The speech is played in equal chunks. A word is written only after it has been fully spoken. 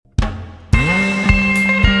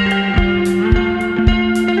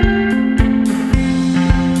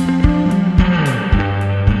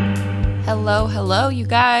Hello, you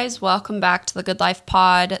guys. Welcome back to the Good Life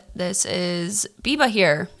Pod. This is Biba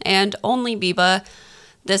here, and only Biba.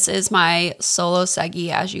 This is my solo segi.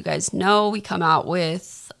 As you guys know, we come out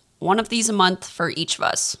with one of these a month for each of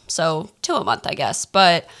us. So 2 a month, I guess.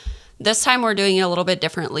 But this time we're doing it a little bit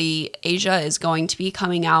differently. Asia is going to be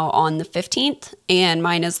coming out on the 15th, and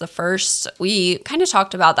mine is the 1st. We kind of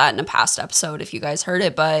talked about that in a past episode, if you guys heard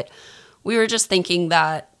it, but we were just thinking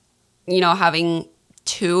that, having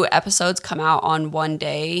 2 episodes come out on one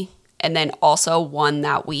day and then also one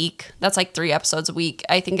that week, that's like 3 episodes a week.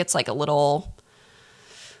 I think it's like a little,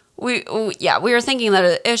 we were thinking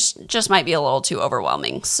that it just might be a little too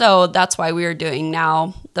overwhelming. So that's why we are doing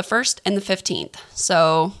now the 1st and the 15th.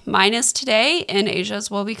 So mine is today and Asia's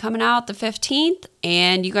will be coming out the 15th,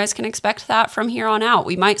 and you guys can expect that from here on out.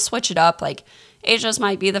 We might switch it up, like Asia's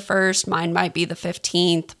might be the 1st, mine might be the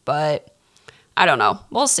 15th, but I don't know.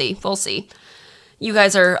 We'll see. You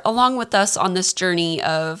guys are along with us on this journey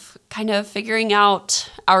of kind of figuring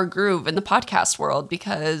out our groove in the podcast world,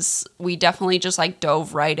 because we definitely just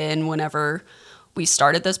dove right in whenever we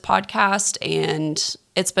started this podcast, and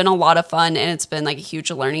it's been a lot of fun, and it's been a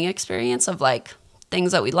huge learning experience of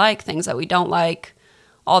things that we like, things that we don't like,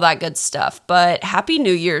 all that good stuff. But happy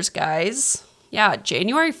New Year's, guys. Yeah,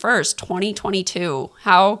 January 1st, 2022.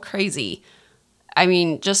 How crazy. I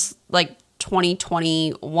mean, just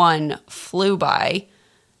 2021 flew by.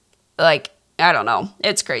 I don't know.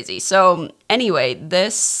 It's crazy. So anyway,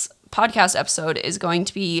 this podcast episode is going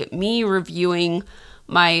to be me reviewing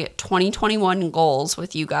my 2021 goals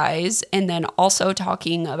with you guys, and then also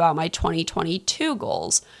talking about my 2022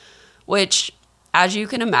 goals, which, as you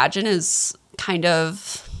can imagine, is kind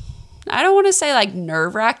of, I don't want to say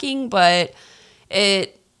nerve-wracking, but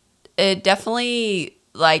it definitely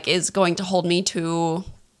is going to hold me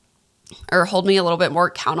a little bit more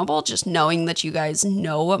accountable, just knowing that you guys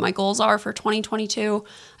know what my goals are for 2022.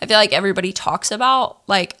 I feel like everybody talks about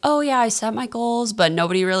oh yeah, I set my goals, but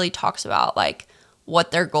nobody really talks about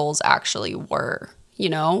what their goals actually were,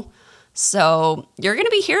 So you're going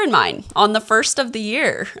to be hearing mine on the 1st of the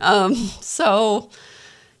year. So,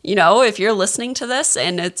 if you're listening to this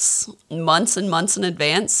and it's months and months in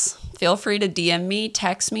advance, feel free to DM me,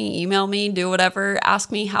 text me, email me, do whatever.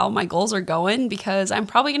 Ask me how my goals are going, because I'm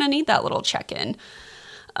probably going to need that little check-in.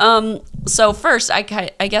 So first, I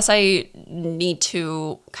guess I need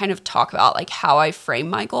to kind of talk about how I frame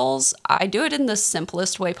my goals. I do it in the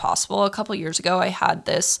simplest way possible. A couple years ago, I had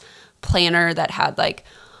this planner that had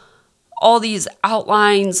all these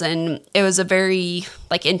outlines, and it was a very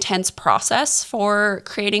intense process for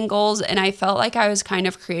creating goals, and I felt like I was kind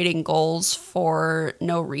of creating goals for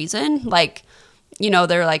no reason.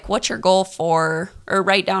 They're what's your goal for, or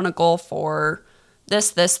write down a goal for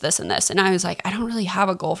this, and this. And I was I don't really have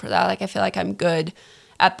a goal for that. I feel like I'm good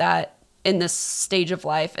at that in this stage of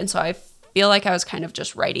life. And so I feel like I was kind of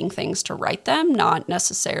just writing things to write them, not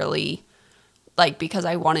necessarily because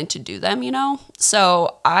I wanted to do them,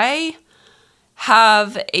 So I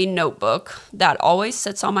have a notebook that always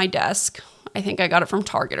sits on my desk. I think I got it from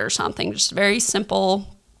Target or something. Just very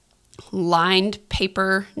simple lined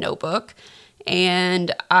paper notebook.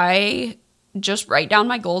 And I just write down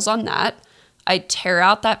my goals on that. I tear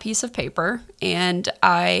out that piece of paper and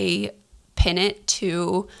I pin it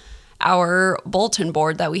to our bulletin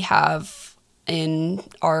board that we have in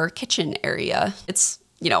our kitchen area. It's,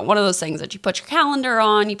 one of those things that you put your calendar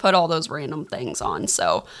on, you put all those random things on.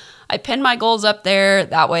 So I pin my goals up there.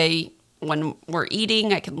 That way, when we're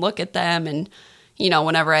eating, I can look at them. And,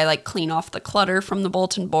 whenever I clean off the clutter from the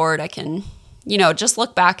bulletin board, I can, just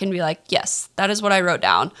look back and be yes, that is what I wrote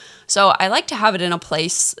down. So I like to have it in a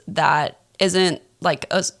place that isn't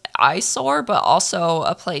a eyesore, but also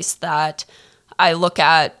a place that I look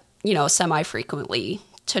at, semi-frequently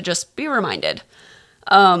to just be reminded.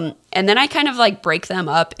 And then I kind of break them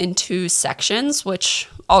up into sections, which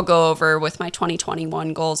I'll go over with my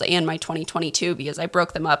 2021 goals and my 2022, because I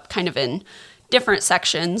broke them up kind of in different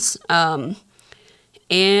sections. And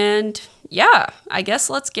yeah, I guess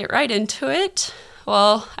let's get right into it.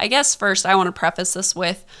 Well, I guess first I want to preface this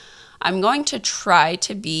with, I'm going to try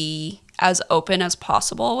to be as open as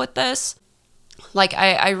possible with this.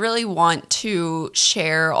 I really want to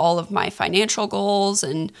share all of my financial goals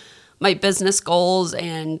and my business goals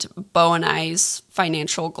and Bo and I's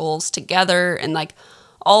financial goals together, and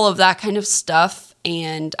all of that kind of stuff.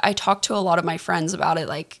 And I talked to a lot of my friends about it.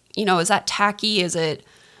 Is that tacky? Is it,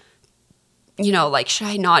 should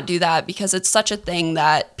I not do that? Because it's such a thing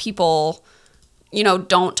that people,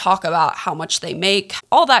 don't talk about how much they make,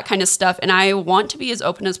 all that kind of stuff. And I want to be as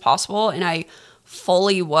open as possible. And I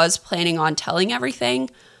fully was planning on telling everything.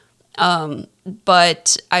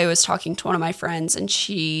 But I was talking to one of my friends and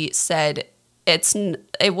she said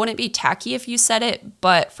it wouldn't be tacky if you said it,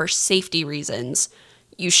 but for safety reasons,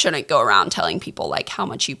 you shouldn't go around telling people like how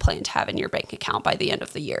much you plan to have in your bank account by the end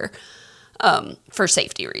of the year, for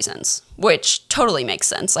safety reasons, which totally makes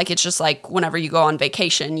sense. Like, it's just like whenever you go on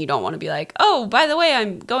vacation, you don't want to be like, oh, by the way,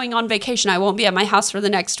 I'm going on vacation. I won't be at my house for the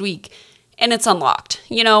next week and it's unlocked,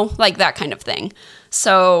 like that kind of thing.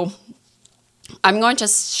 So I'm going to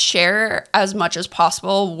share as much as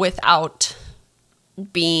possible without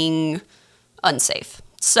being unsafe.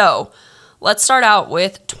 So let's start out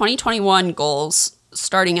with 2021 goals,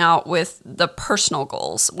 starting out with the personal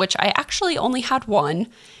goals, which I actually only had one.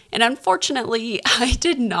 And unfortunately, I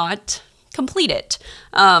did not complete it.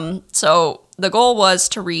 So the goal was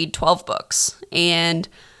to read 12 books. And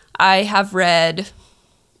I have read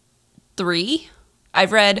 3.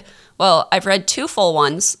 I've read 2 full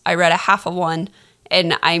ones. I read a half of one.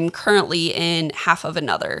 And I'm currently in half of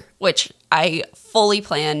another, which I fully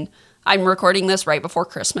plan. I'm recording this right before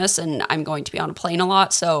Christmas, and I'm going to be on a plane a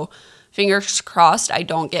lot. So fingers crossed I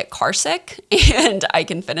don't get car sick and I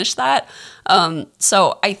can finish that.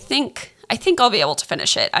 So I think I'll be able to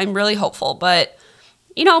finish it. I'm really hopeful, but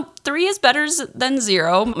 3 is better than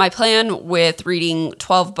 0. My plan with reading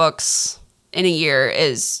 12 books in a year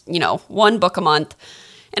is, 1 book a month.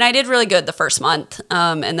 And I did really good the first month.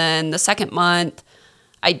 And then the second month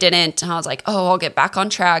I didn't. And I was like, oh, I'll get back on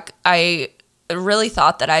track. I really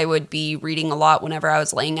thought that I would be reading a lot whenever I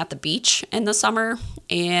was laying at the beach in the summer.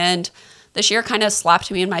 And this year kind of slapped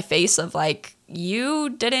me in my face of like,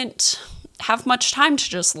 you didn't have much time to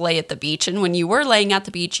just lay at the beach. And when you were laying at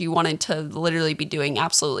the beach, you wanted to literally be doing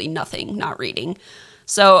absolutely nothing, not reading.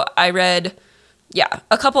 So I read,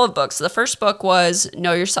 a couple of books. The first book was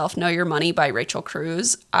Know Yourself, Know Your Money by Rachel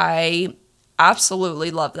Cruz. I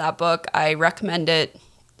absolutely love that book. I recommend it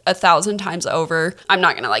 1,000 times over. I'm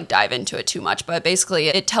not going to like dive into it too much, but basically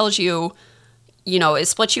it tells you, it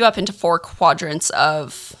splits you up into 4 quadrants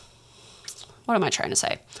of, what am I trying to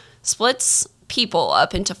say? Splits people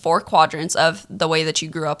up into 4 quadrants of the way that you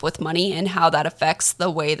grew up with money and how that affects the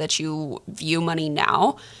way that you view money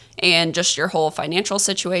now and just your whole financial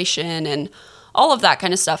situation and all of that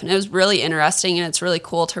kind of stuff. And it was really interesting and it's really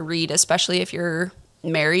cool to read, especially if you're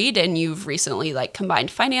married and you've recently like combined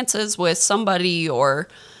finances with somebody or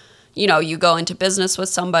you go into business with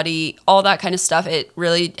somebody, all that kind of stuff. It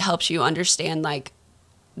really helps you understand like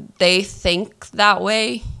they think that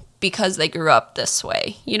way because they grew up this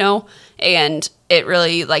way, and it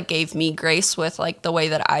really like gave me grace with like the way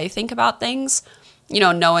that I think about things,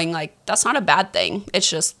 knowing like that's not a bad thing. It's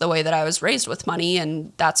just the way that I was raised with money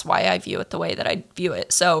and that's why I view it the way that I view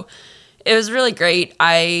it. So it was really great.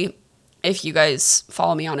 If you guys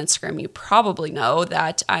follow me on Instagram, you probably know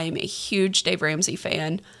that I'm a huge Dave Ramsey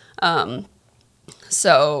fan.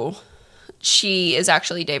 So she is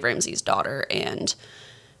actually Dave Ramsey's daughter and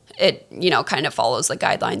it, kind of follows the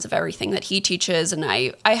guidelines of everything that he teaches. And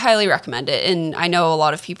I highly recommend it. And I know a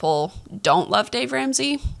lot of people don't love Dave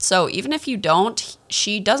Ramsey. So even if you don't,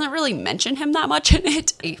 she doesn't really mention him that much in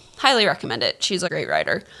it. I highly recommend it. She's a great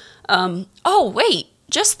writer.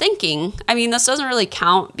 Just thinking, this doesn't really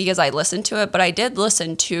count because I listened to it, but I did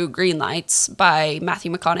listen to Green Lights by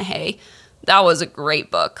Matthew McConaughey. That was a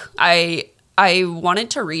great book. I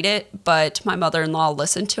wanted to read it, but my mother-in-law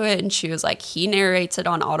listened to it and she was like, he narrates it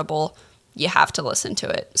on Audible. You have to listen to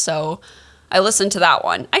it. So I listened to that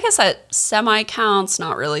one. I guess that semi counts,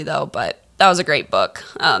 not really though, but that was a great book.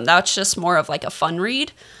 That's just more of like a fun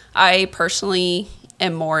read. I personally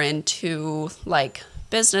am more into like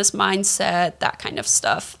business mindset, that kind of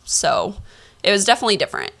stuff. So it was definitely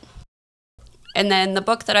different. And then the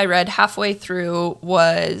book that I read halfway through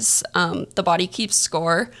was The Body Keeps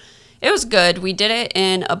Score. It was good. We did it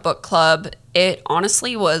in a book club. It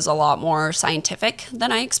honestly was a lot more scientific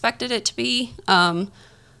than I expected it to be.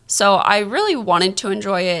 So I really wanted to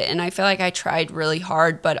enjoy it, and I feel like I tried really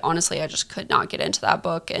hard, but honestly, I just could not get into that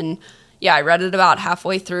book. And yeah, I read it about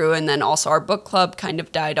halfway through, and then also our book club kind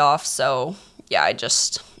of died off. So yeah, I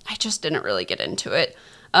just didn't really get into it.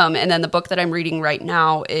 And then the book that I'm reading right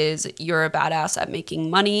now is You're a Badass at Making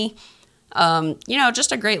Money.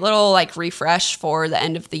 Just a great little like refresh for the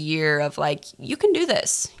end of the year of like, you can do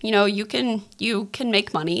this, you can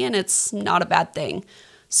make money and it's not a bad thing.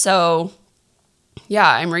 So yeah,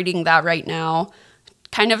 I'm reading that right now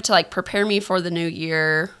kind of to like prepare me for the new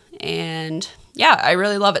year. And yeah, I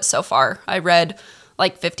really love it so far. I read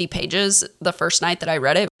like 50 pages the first night that I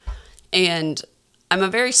read it. And I'm a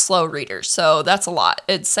very slow reader, so that's a lot.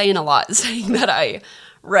 It's saying a lot, saying that I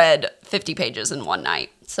read 50 pages in one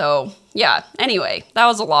night. So yeah, anyway, that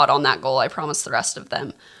was a lot on that goal. I promised the rest of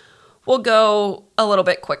them we'll go a little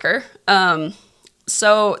bit quicker.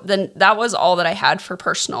 So then that was all that I had for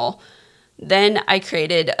personal. Then I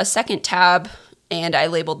created a second tab and I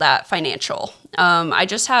labeled that financial. I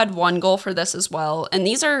just had one goal for this as well. And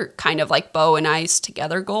these are kind of like Bo and I's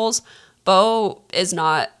together goals. Bo is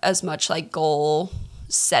not as much like goal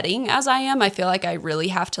setting as I am. I feel like I really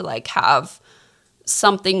have to like have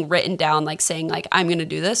something written down, like saying like, I'm going to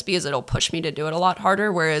do this, because it'll push me to do it a lot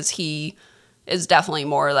harder. Whereas he is definitely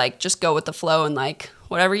more like, just go with the flow, and like,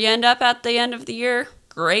 whatever you end up at the end of the year,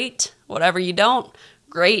 great. Whatever you don't,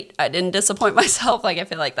 great. I didn't disappoint myself. Like, I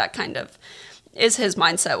feel like that kind of is his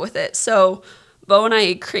mindset with it. So Bo and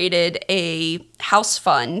I created a house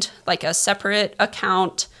fund, like a separate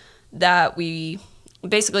account that we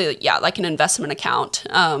basically, yeah, like an investment account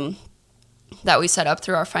that we set up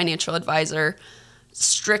through our financial advisor,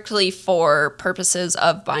 strictly for purposes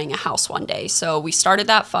of buying a house one day. So we started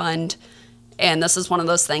that fund, and this is one of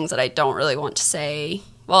those things that I don't really want to say.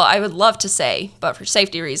 Well, I would love to say, but for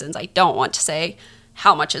safety reasons, I don't want to say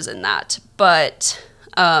how much is in that. But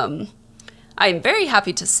I'm very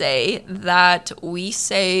happy to say that we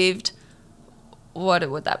saved, what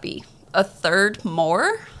would that be? A third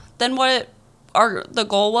more than what the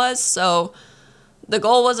goal was. So the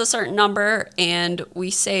goal was a certain number, and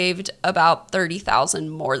we saved about $30,000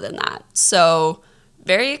 more than that. So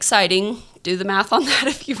very exciting. Do the math on that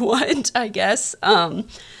if you want, I guess.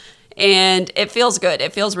 And it feels good.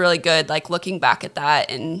 It feels really good, like looking back at that.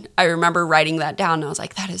 And I remember writing that down, and I was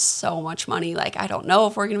like, that is so much money. Like, I don't know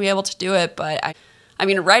if we're going to be able to do it, but I'm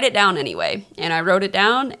going to write it down anyway. And I wrote it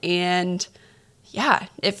down, and yeah,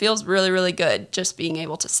 it feels really, really good just being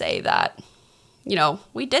able to say that, you know,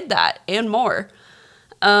 we did that and more.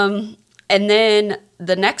 And then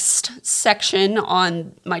the next section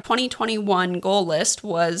on my 2021 goal list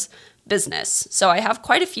was business. So I have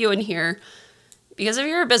quite a few in here, because if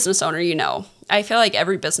you're a business owner, you know, I feel like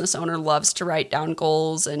every business owner loves to write down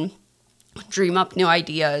goals and dream up new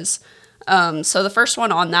ideas. So the first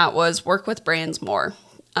one on that was work with brands more.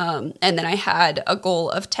 And then I had a goal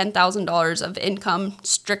of $10,000 of income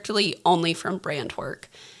strictly only from brand work.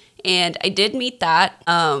 And I did meet that.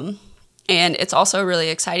 And it's also really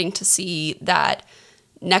exciting to see that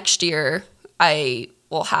next year I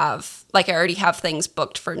will have, like, I already have things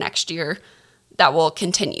booked for next year that will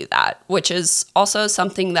continue that, which is also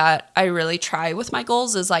something that I really try with my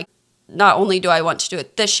goals, is like, not only do I want to do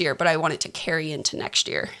it this year, but I want it to carry into next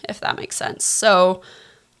year, if that makes sense. So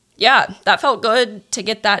yeah, that felt good to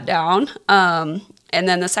get that down. And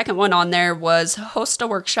then the second one on there was host a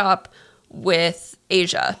workshop with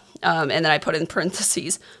Asia. And then I put in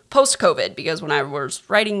parentheses post-COVID, because when I was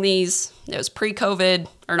writing these, it was pre-COVID,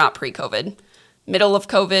 or not pre-COVID, middle of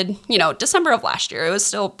COVID, you know, December of last year. It was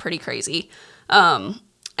still pretty crazy.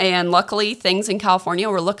 And luckily things in California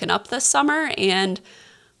were looking up this summer, and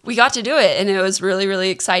we got to do it, and it was really, really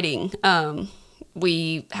exciting.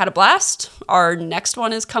 We had a blast. Our next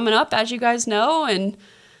one is coming up, as you guys know. And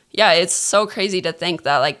yeah, it's so crazy to think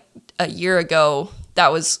that like a year ago,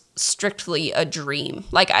 that was strictly a dream.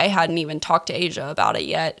 Like, I hadn't even talked to Asia about it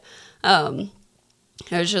yet. It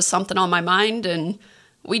was just something on my mind, and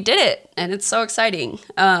we did it, and it's so exciting.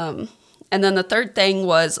 And then the third thing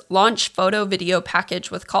was launch photo video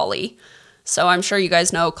package with Collie. So I'm sure you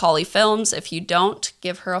guys know Collie Films. If you don't,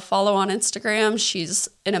 give her a follow on Instagram. She's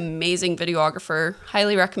an amazing videographer.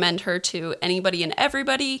 Highly recommend her to anybody and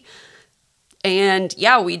everybody. And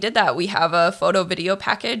yeah, we did that. We have a photo video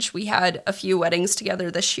package. We had a few weddings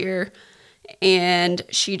together this year, and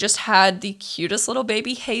she just had the cutest little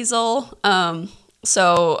baby Hazel.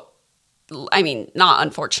 So, I mean, not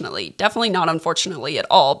unfortunately, definitely not unfortunately at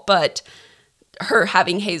all, but her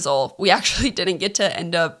having Hazel, we actually didn't get to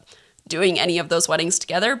end up doing any of those weddings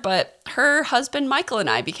together, but her husband Michael and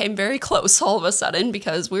I became very close all of a sudden,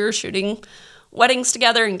 because we were shooting weddings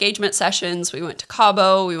together, engagement sessions. We went to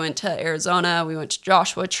Cabo, we went to Arizona, we went to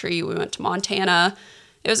Joshua Tree, we went to Montana.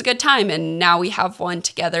 It was a good time, and now we have one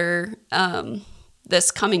together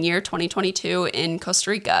this coming year, 2022, in Costa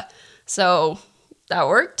Rica. So that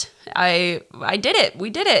worked. I did it. We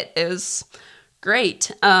did it. It was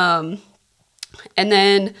great. And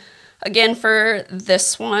then again, for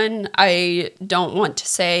this one, I don't want to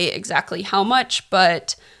say exactly how much,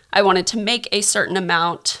 but I wanted to make a certain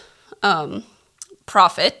amount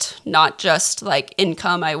profit, not just like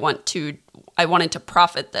income. I wanted to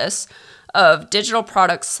profit this of digital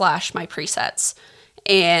products / my presets.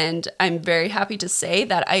 And I'm very happy to say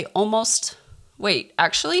that I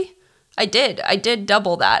did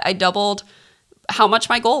double that. I doubled how much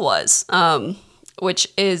my goal was, which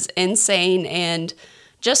is insane. And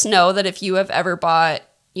just know that if you have ever bought,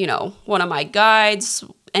 you know, one of my guides,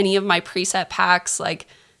 any of my preset packs, like,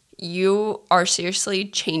 you are seriously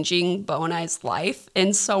changing Bo and I's life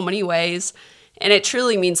in so many ways. And it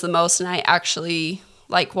truly means the most. And I actually,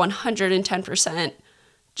 like, 110%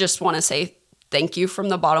 just want to say thank you from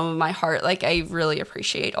the bottom of my heart. Like, I really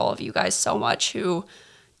appreciate all of you guys so much who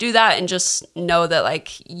do that, and just know that, like,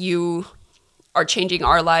 you are changing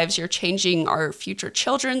our lives. You're changing our future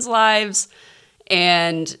children's lives.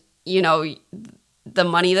 And, you know, the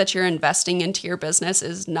money that you're investing into your business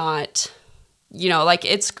is not, you know, like,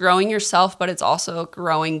 it's growing yourself, but it's also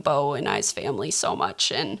growing Bo and I's family so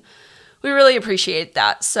much. And we really appreciate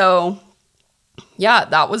that. So yeah,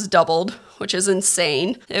 that was doubled, which is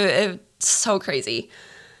insane. It's so crazy.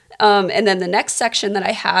 And then the next section that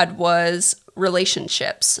I had was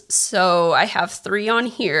relationships. So I have 3 on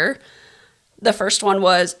here. The first one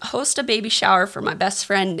was host a baby shower for my best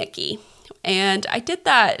friend, Nikki. And I did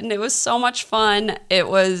that, and it was so much fun. It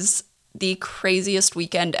was the craziest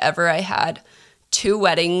weekend ever. I had 2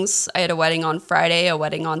 weddings. I had a wedding on Friday, a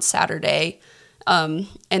wedding on Saturday. And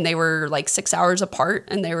they were like 6 hours apart,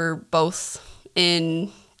 and they were both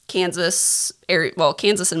in Kansas area, well,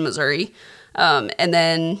 Kansas and Missouri. And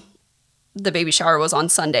then the baby shower was on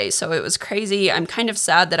Sunday. So it was crazy. I'm kind of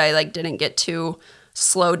sad that I like didn't get to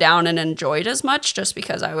slow down and enjoy it as much, just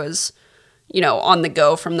because I was, you know, on the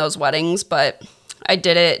go from those weddings. But I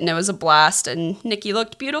did it, and it was a blast. And Nikki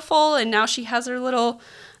looked beautiful, and now she has her little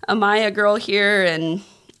Amaya girl here. And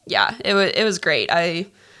yeah, it was great. I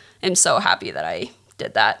am so happy that I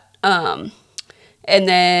did that. And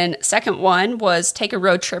then second one was take a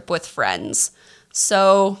road trip with friends.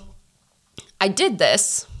 So I did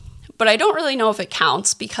this, but I don't really know if it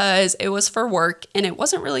counts because it was for work and it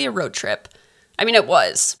wasn't really a road trip. I mean, it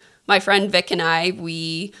was. My friend Vic and I,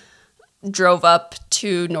 we drove up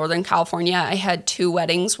to Northern California. I had 2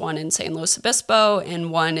 weddings, one in San Luis Obispo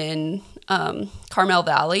and one in Carmel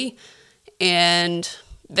Valley. And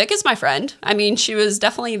Vic is my friend. I mean, she was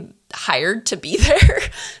definitely hired to be there.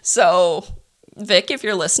 So Vic, if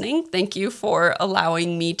you're listening, thank you for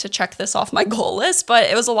allowing me to check this off my goal list. But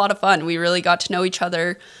it was a lot of fun. We really got to know each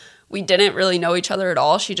other. We didn't really know each other at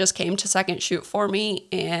all. She just came to second shoot for me,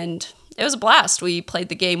 and it was a blast. We played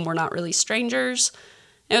the game We're Not Really Strangers.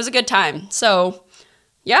 It was a good time. So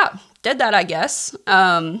yeah, did that, I guess.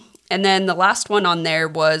 And then the last one on there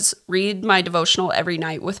was read my devotional every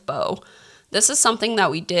night with Bo. This is something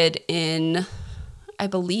that we did in, I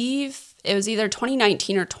believe it was either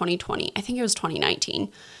 2019 or 2020. I think it was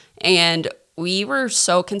 2019. And we were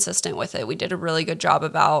so consistent with it. We did a really good job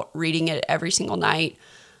about reading it every single night.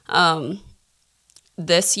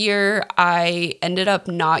 This year, I ended up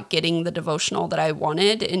not getting the devotional that I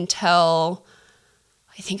wanted until,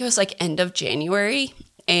 I think it was like end of January.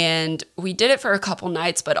 And we did it for a couple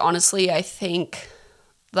nights, but honestly, I think,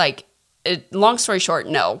 like, long story short,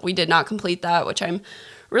 no, we did not complete that, which I'm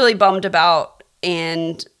really bummed about.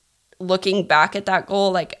 And looking back at that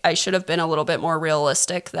goal, like, I should have been a little bit more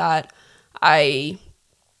realistic that I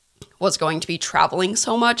was going to be traveling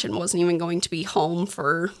so much and wasn't even going to be home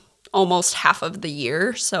for almost half of the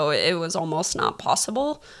year. So it was almost not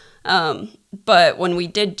possible. But when we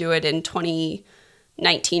did do it in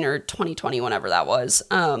 2019 or 2020, whenever that was,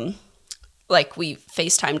 like, we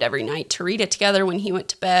FaceTimed every night to read it together when he went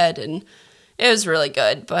to bed, and it was really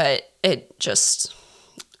good, but it just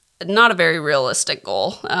not a very realistic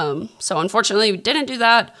goal. So unfortunately we didn't do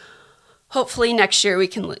that. Hopefully next year we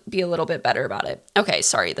can be a little bit better about it. Okay,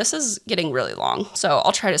 sorry, this is getting really long, so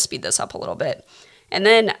I'll try to speed this up a little bit. And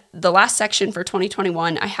then the last section for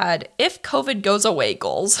 2021, I had if COVID goes away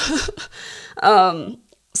goals.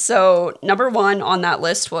 So number 1 on that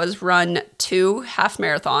list was run 2 half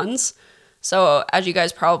marathons. So as you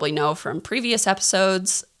guys probably know from previous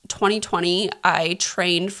episodes, 2020, I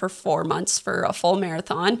trained for 4 months for a full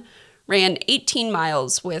marathon, ran 18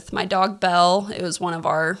 miles with my dog Belle. It was one of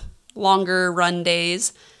our longer run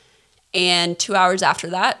days. And 2 hours after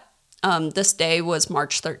that, this day was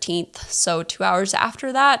March 13th. So 2 hours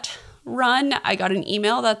after that run, I got an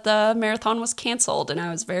email that the marathon was canceled, and I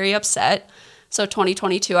was very upset. So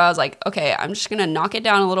 2022, I was like, okay, I'm just going to knock it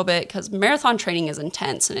down a little bit because marathon training is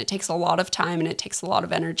intense and it takes a lot of time and it takes a lot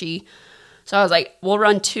of energy. So I was like, we'll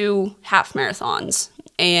run 2 half marathons.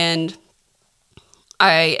 And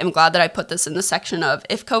I am glad that I put this in the section of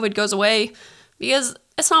if COVID goes away, because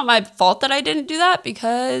it's not my fault that I didn't do that,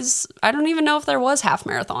 because I don't even know if there was half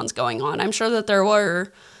marathons going on. I'm sure that there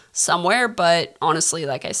were somewhere, but honestly,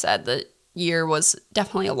 like I said, the year was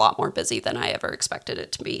definitely a lot more busy than I ever expected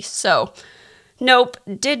it to be. So nope,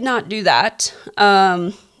 did not do that.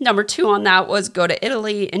 Number 2 on that was go to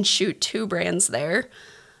Italy and shoot 2 brands there.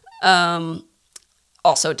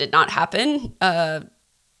 Also did not happen.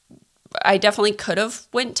 I definitely could have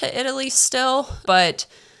went to Italy still, but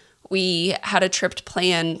we had a trip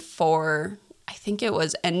planned for, I think it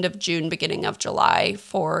was end of June, beginning of July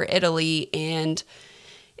for Italy, and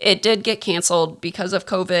it did get canceled because of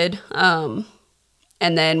COVID.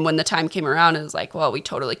 And then when the time came around, it was like, well, we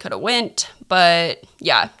totally could have went, but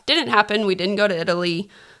yeah, didn't happen. We didn't go to Italy,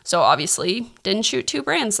 so obviously didn't shoot 2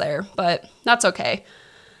 brands there, but that's okay.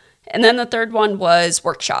 And then the third one was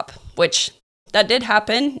workshop, which that did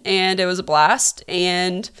happen, and it was a blast,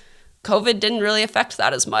 and COVID didn't really affect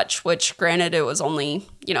that as much, which granted it was only,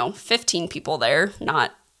 15 people there,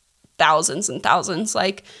 not thousands and thousands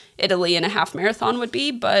like Italy in a half marathon would be,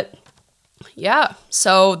 but yeah,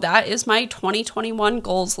 so that is my 2021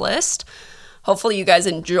 goals list. Hopefully you guys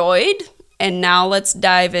enjoyed, and now let's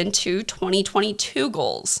dive into 2022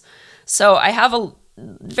 goals. So I have a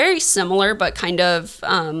very similar but kind of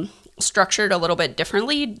structured a little bit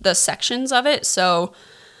differently, the sections of it. So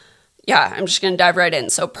yeah, I'm just going to dive right in.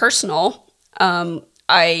 So personal,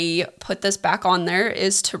 I put this back on there,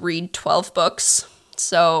 is to read 12 books.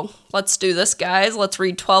 So let's do this, guys. Let's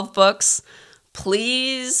read 12 books.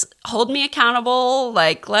 Please hold me accountable.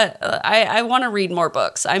 I want to read more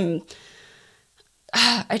books. I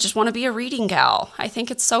just want to be a reading gal. I think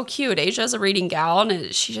it's so cute. Asia's a reading gal,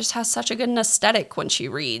 and she just has such a good aesthetic when she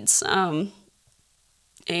reads.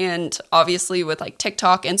 And obviously with like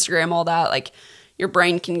TikTok, Instagram, all that, like your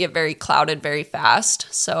brain can get very clouded very fast.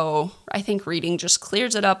 So I think reading just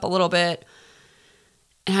clears it up a little bit.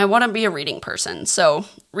 And I want to be a reading person. So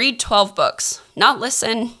read 12 books, not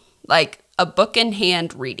listen, like a book in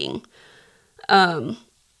hand reading. The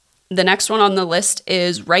next one on the list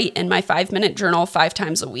is write in my 5-minute journal 5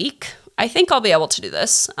 times a week. I think I'll be able to do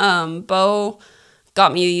this. Bo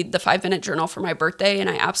got me the 5-minute journal for my birthday, and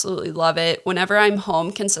I absolutely love it. Whenever I'm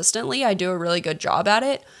home consistently, I do a really good job at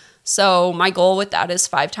it. So my goal with that is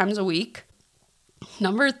 5 times a week.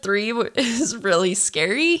 Number 3 is really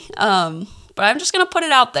scary, but I'm just going to put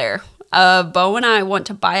it out there. Bo and I want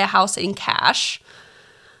to buy a house in cash.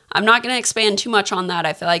 I'm not going to expand too much on that.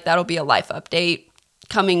 I feel like that'll be a life update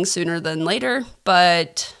coming sooner than later.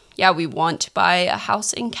 But yeah, we want to buy a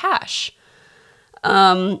house in cash.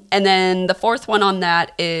 And then the 4th one on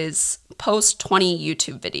that is post 20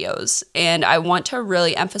 YouTube videos. And I want to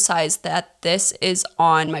really emphasize that this is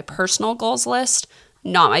on my personal goals list,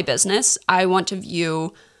 not my business. I want to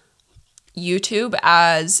view YouTube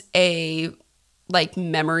as a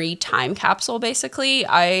memory time capsule, basically.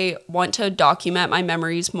 I want to document my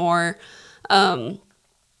memories more.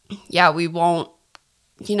 We won't,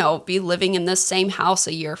 be living in this same house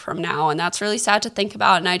a year from now. And that's really sad to think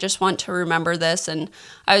about. And I just want to remember this. And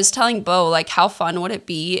I was telling Bo, how fun would it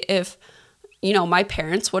be if, my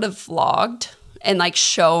parents would have vlogged and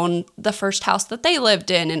shown the first house that they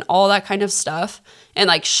lived in and all that kind of stuff,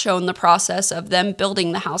 and shown the process of them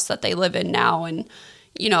building the house that they live in now. And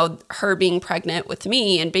her being pregnant with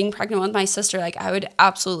me and being pregnant with my sister, I would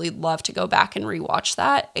absolutely love to go back and rewatch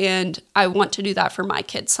that. And I want to do that for my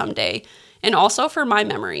kids someday. And also for my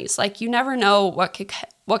memories. You never know what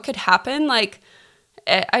could happen.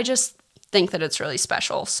 I just think that it's really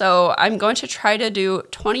special. So I'm going to try to do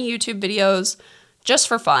 20 YouTube videos just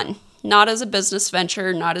for fun, not as a business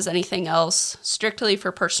venture, not as anything else, strictly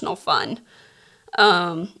for personal fun,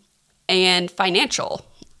 and financial.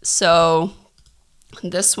 So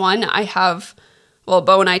this one I have,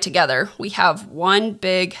 Bo and I together, we have one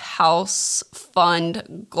big house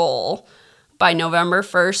fund goal by November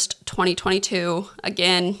 1st, 2022.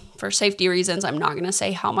 Again, for safety reasons, I'm not going to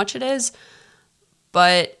say how much it is,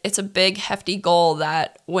 but it's a big, hefty goal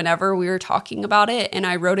that whenever we were talking about it and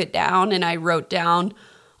I wrote it down, and I wrote down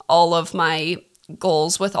all of my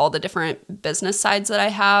goals with all the different business sides that I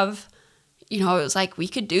have, it was we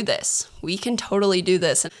could do this. We can totally do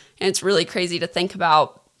this. And it's really crazy to think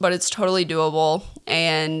about, but it's totally doable.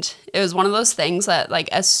 And it was one of those things that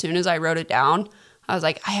as soon as I wrote it down, I was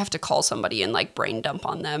I have to call somebody and brain dump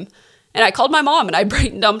on them. And I called my mom and I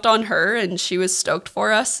brain dumped on her, and she was stoked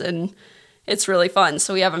for us, and it's really fun.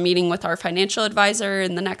 So we have a meeting with our financial advisor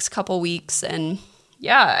in the next couple weeks, and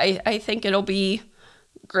yeah, I think it'll be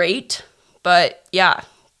great. But yeah,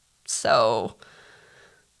 so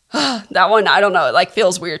that one, I don't know, it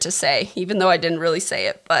feels weird to say, even though I didn't really say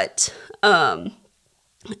it. But and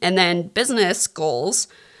then business goals.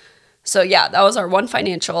 So yeah, that was our one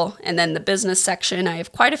financial. And then the business section, I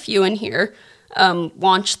have quite a few in here.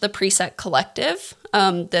 Launch the Preset Collective.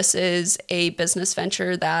 This is a business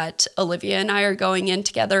venture that Olivia and I are going in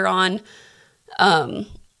together on.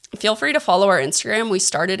 Feel free to follow our Instagram. We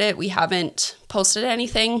started it. We haven't posted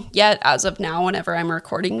anything yet as of now whenever I'm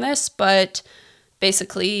recording this, but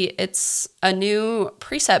Basically, it's a new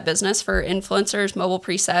preset business for influencers, mobile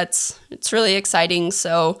presets. It's really exciting,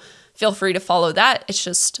 so feel free to follow that. It's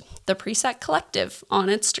just the Preset Collective on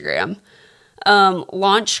Instagram.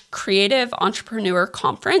 Launch Creative Entrepreneur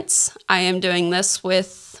Conference. I am doing this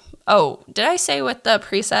with, did I say with the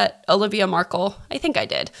preset Olivia Markle? I think I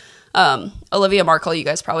did. Olivia Markle, you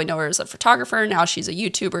guys probably know her as a photographer. Now she's a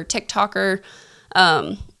YouTuber, TikToker.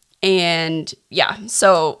 And yeah,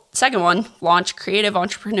 so second one, Launch Creative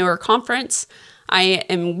Entrepreneur Conference. I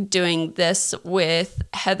am doing this with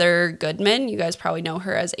Heather Goodman. You guys probably know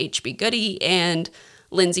her as HB Goody, and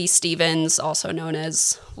Lindsay Stevens, also known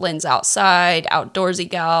as Lynn's Outside, Outdoorsy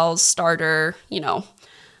Gals, Starter,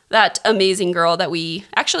 that amazing girl that we've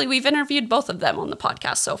interviewed both of them on the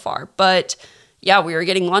podcast so far. But yeah, we were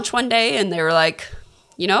getting lunch one day and they were like,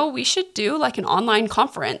 we should do like an online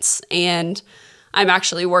conference. And I'm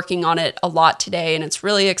actually working on it a lot today and it's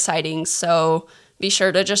really exciting. So be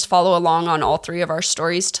sure to just follow along on all 3 of our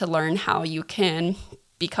stories to learn how you can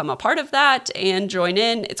become a part of that and join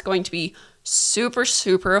in. It's going to be super,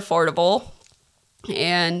 super affordable.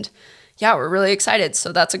 And yeah, we're really excited.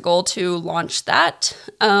 So that's a goal to launch that.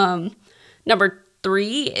 Number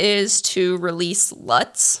 3 is to release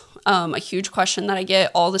LUTs. A huge question that I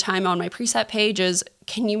get all the time on my preset page is,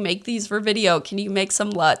 can you make these for video? Can you make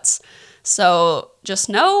some LUTs? So just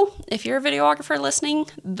know, if you're a videographer listening,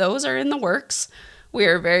 those are in the works. We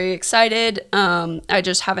are very excited. I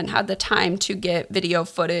just haven't had the time to get video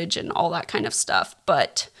footage and all that kind of stuff,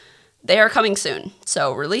 but they are coming soon.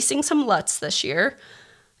 So releasing some LUTs this year.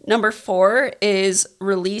 Number 4 is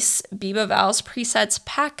release Biba Val's Presets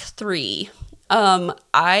Pack 3.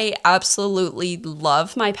 I absolutely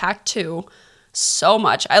love my Pack 2 so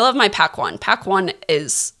much. I love my Pack 1. Pack 1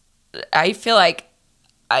 is, I feel like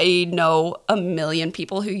I know a million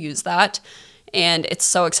people who use that, and it's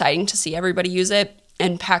so exciting to see everybody use it.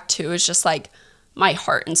 And Pack 2 is just like my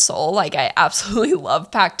heart and soul. Like, I absolutely love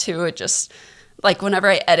Pack 2. It just, like, whenever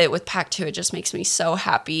I edit with Pack 2, it just makes me so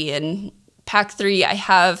happy. And Pack 3, I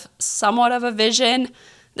have somewhat of a vision.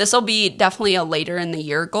 This will be definitely a later in the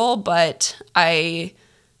year goal, but I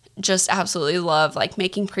just absolutely love like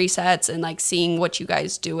making presets and like seeing what you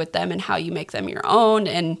guys do with them and how you make them your own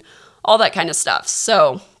and all that kind of stuff.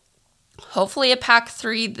 So hopefully a Pack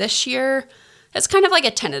 3 this year. It's kind of like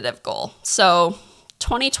a tentative goal. So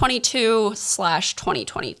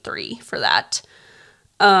 2022/2023 for that.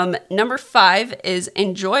 Number 5 is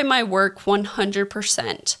enjoy my work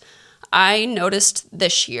 100%. I noticed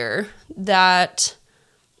this year that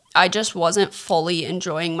I just wasn't fully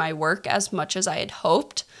enjoying my work as much as I had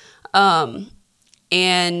hoped. And,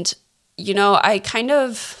 I kind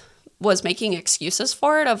of was making excuses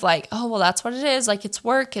for it of like, oh, well, that's what it is. Like, it's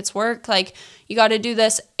work. Like, you got to do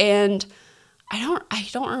this. And I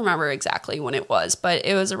don't remember exactly when it was, but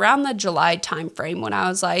it was around the July timeframe when I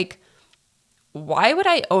was like, why would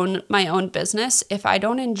I own my own business if I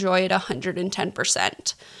don't enjoy it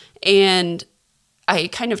 110%? And I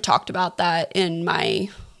kind of talked about that in my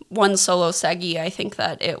one solo seggy. I think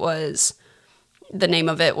that the name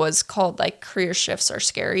of it was called like Career Shifts Are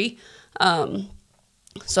Scary.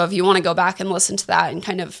 So if you want to go back and listen to that and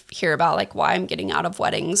kind of hear about like why I'm getting out of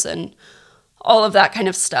weddings and all of that kind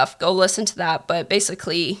of stuff, go listen to that. But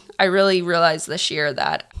basically, I really realized this year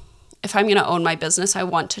that if I'm going to own my business, I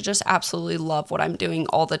want to just absolutely love what I'm doing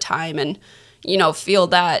all the time and, feel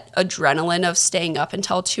that adrenaline of staying up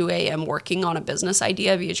until 2 a.m. working on a business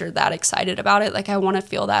idea because you're that excited about it. Like, I want to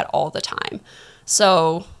feel that all the time.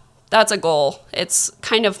 So that's a goal. It's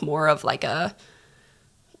kind of more of like a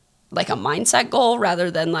mindset goal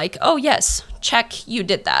rather than like, oh yes, check, you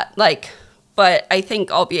did that. But I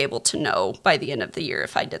think I'll be able to know by the end of the year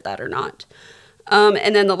if I did that or not.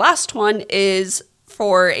 And then the last one is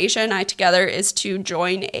for Asia and I together is to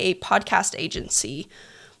join a podcast agency.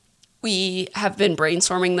 We have been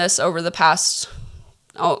brainstorming this over the past,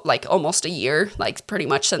 almost a year, like pretty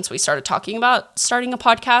much since we started talking about starting a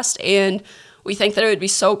podcast. And we think that it would be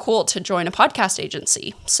so cool to join a podcast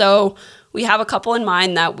agency. So we have a couple in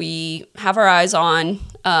mind that we have our eyes on.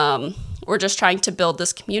 We're just trying to build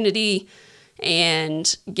this community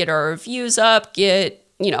and get our reviews up, get,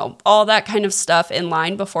 all that kind of stuff in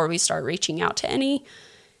line before we start reaching out to any.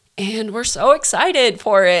 And we're so excited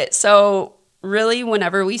for it. So really,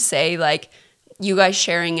 whenever we say like you guys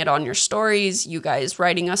sharing it on your stories, you guys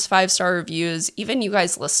writing us 5-star reviews, even you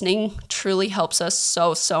guys listening truly helps us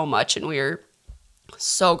so, so much. And we're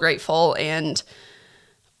so grateful and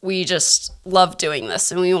we just love doing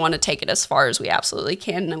this and we want to take it as far as we absolutely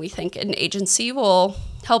can. And we think an agency will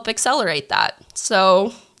help accelerate that.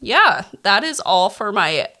 So yeah, that is all for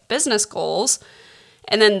my business goals.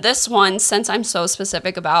 And then this one, since I'm so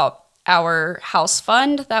specific about our house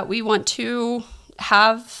fund that we want to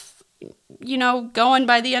have, going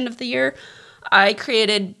by the end of the year, I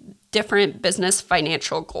created different business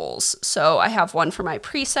financial goals. So I have one for my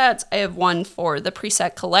presets. I have one for the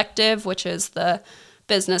Preset Collective, which is the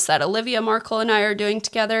business that Olivia Markle and I are doing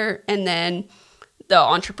together. And then the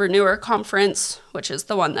Entrepreneur Conference, which is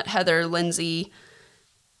the one that Heather, Lindsay,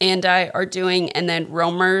 and I are doing. And then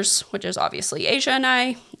Roamers, which is obviously Asia and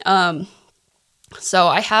I. So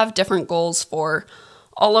I have different goals for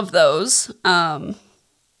all of those.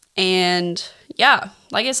 And yeah,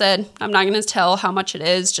 like I said, I'm not going to tell how much it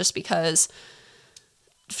is just because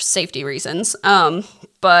safety reasons.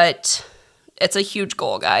 But it's a huge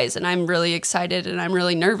goal, guys, and I'm really excited and I'm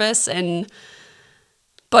really nervous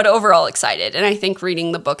but overall excited. And I think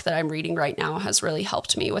reading the book that I'm reading right now has really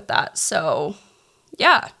helped me with that. So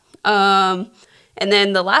yeah. And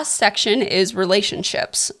then the last section is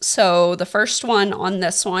relationships. So the first one on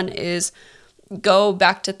this one is go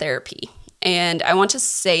back to therapy. And I want to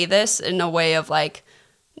say this in a way of like,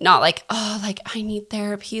 not like, oh, like I need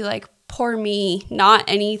therapy, like poor me, not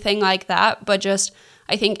anything like that, but just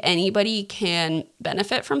I think anybody can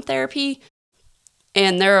benefit from therapy.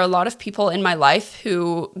 And there are a lot of people in my life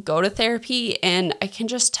who go to therapy, and I can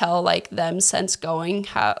just tell like them since going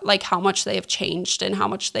how much they have changed and how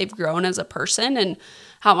much they've grown as a person and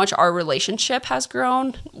how much our relationship has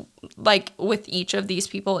grown like with each of these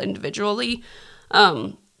people individually.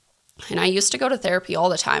 And I used to go to therapy all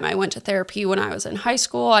the time. I went to therapy when I was in high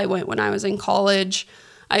school. I went when I was in college.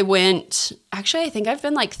 I think I've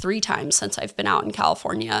been like 3 times since I've been out in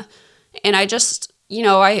California. And I just,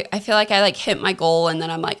 I feel like I like hit my goal and then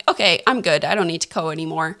I'm like, okay, I'm good. I don't need to go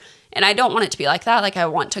anymore. And I don't want it to be like that. Like I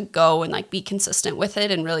want to go and like be consistent with it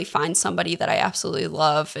and really find somebody that I absolutely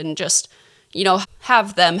love and just,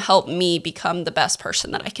 have them help me become the best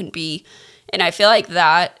person that I can be. And I feel like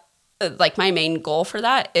that, like my main goal for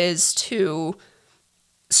that is to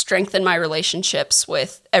strengthen my relationships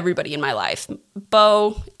with everybody in my life.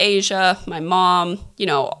 Bo, Asia, my mom,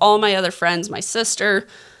 all my other friends, my sister,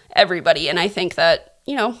 everybody. And I think that,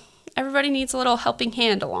 everybody needs a little helping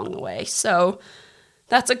hand along the way. So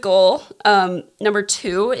that's a goal. Number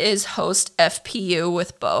 2 is host FPU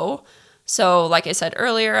with Bo. So like I said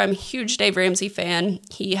earlier, I'm a huge Dave Ramsey fan.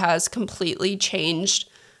 He has completely changed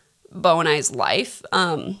Bo and I's life.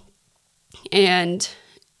 And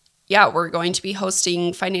yeah, we're going to be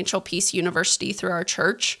hosting Financial Peace University through our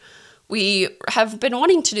church. We have been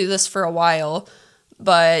wanting to do this for a while,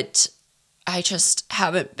 but I just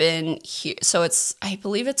haven't been here. So I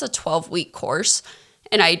believe it's a 12-week course,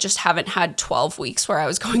 and I just haven't had 12 weeks where I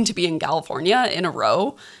was going to be in California in a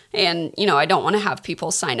row. And, I don't want to have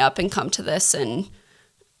people sign up and come to this and,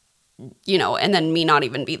 and then me not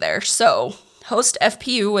even be there. So host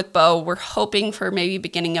FPU with Bo. We're hoping for maybe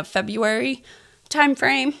beginning of February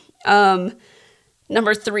timeframe.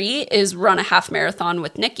 Number 3 is run a half marathon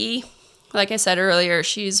with Nikki. Like I said earlier,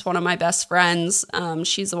 she's one of my best friends.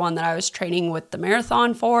 She's the one that I was training with the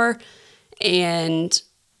marathon for, and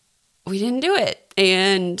we didn't do it.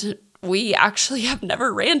 And we actually have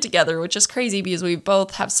never ran together, which is crazy because we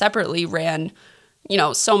both have separately ran,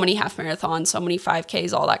 so many half marathons, so many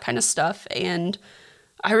 5Ks, all that kind of stuff. And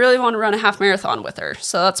I really want to run a half marathon with her.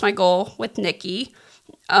 So that's my goal with Nikki.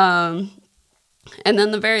 And then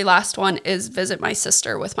the very last one is visit my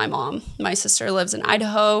sister with my mom. My sister lives in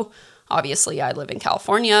Idaho. Obviously, I live in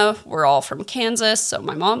California. We're all from Kansas, so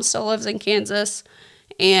my mom still lives in Kansas.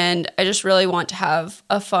 And I just really want to have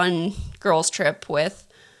a fun girls trip with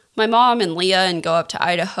my mom and Leah and go up to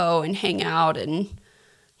Idaho and hang out and,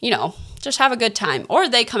 just have a good time. Or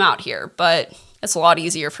they come out here, but it's a lot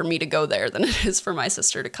easier for me to go there than it is for my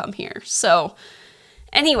sister to come here. So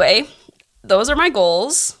anyway, those are my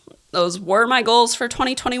goals. Those were my goals for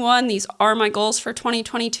 2021. These are my goals for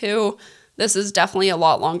 2022. This is definitely a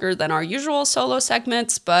lot longer than our usual solo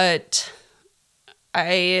segments, but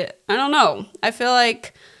I don't know. I feel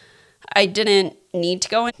like I didn't need to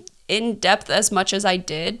go in depth as much as I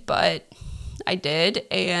did, but I did,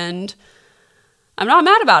 and I'm not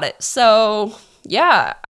mad about it. So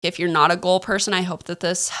yeah, if you're not a goal person, I hope that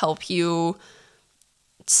this helped you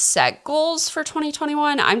set goals for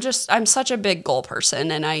 2021. I'm such a big goal person,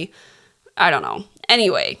 and I don't know.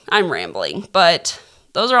 Anyway, I'm rambling, but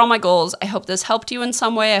those are all my goals. I hope this helped you in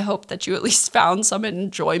some way. I hope that you at least found some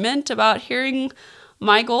enjoyment about hearing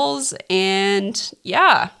my goals. And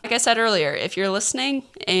yeah, like I said earlier, if you're listening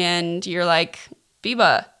and you're like,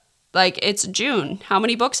 Biba, like it's June, how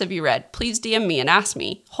many books have you read? Please DM me and ask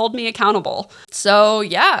me. Hold me accountable. So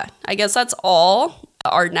yeah, I guess that's all.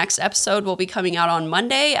 Our next episode will be coming out on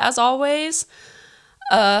Monday, as always.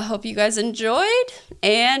 Hope you guys enjoyed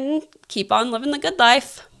and keep on living the good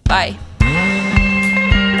life. Bye.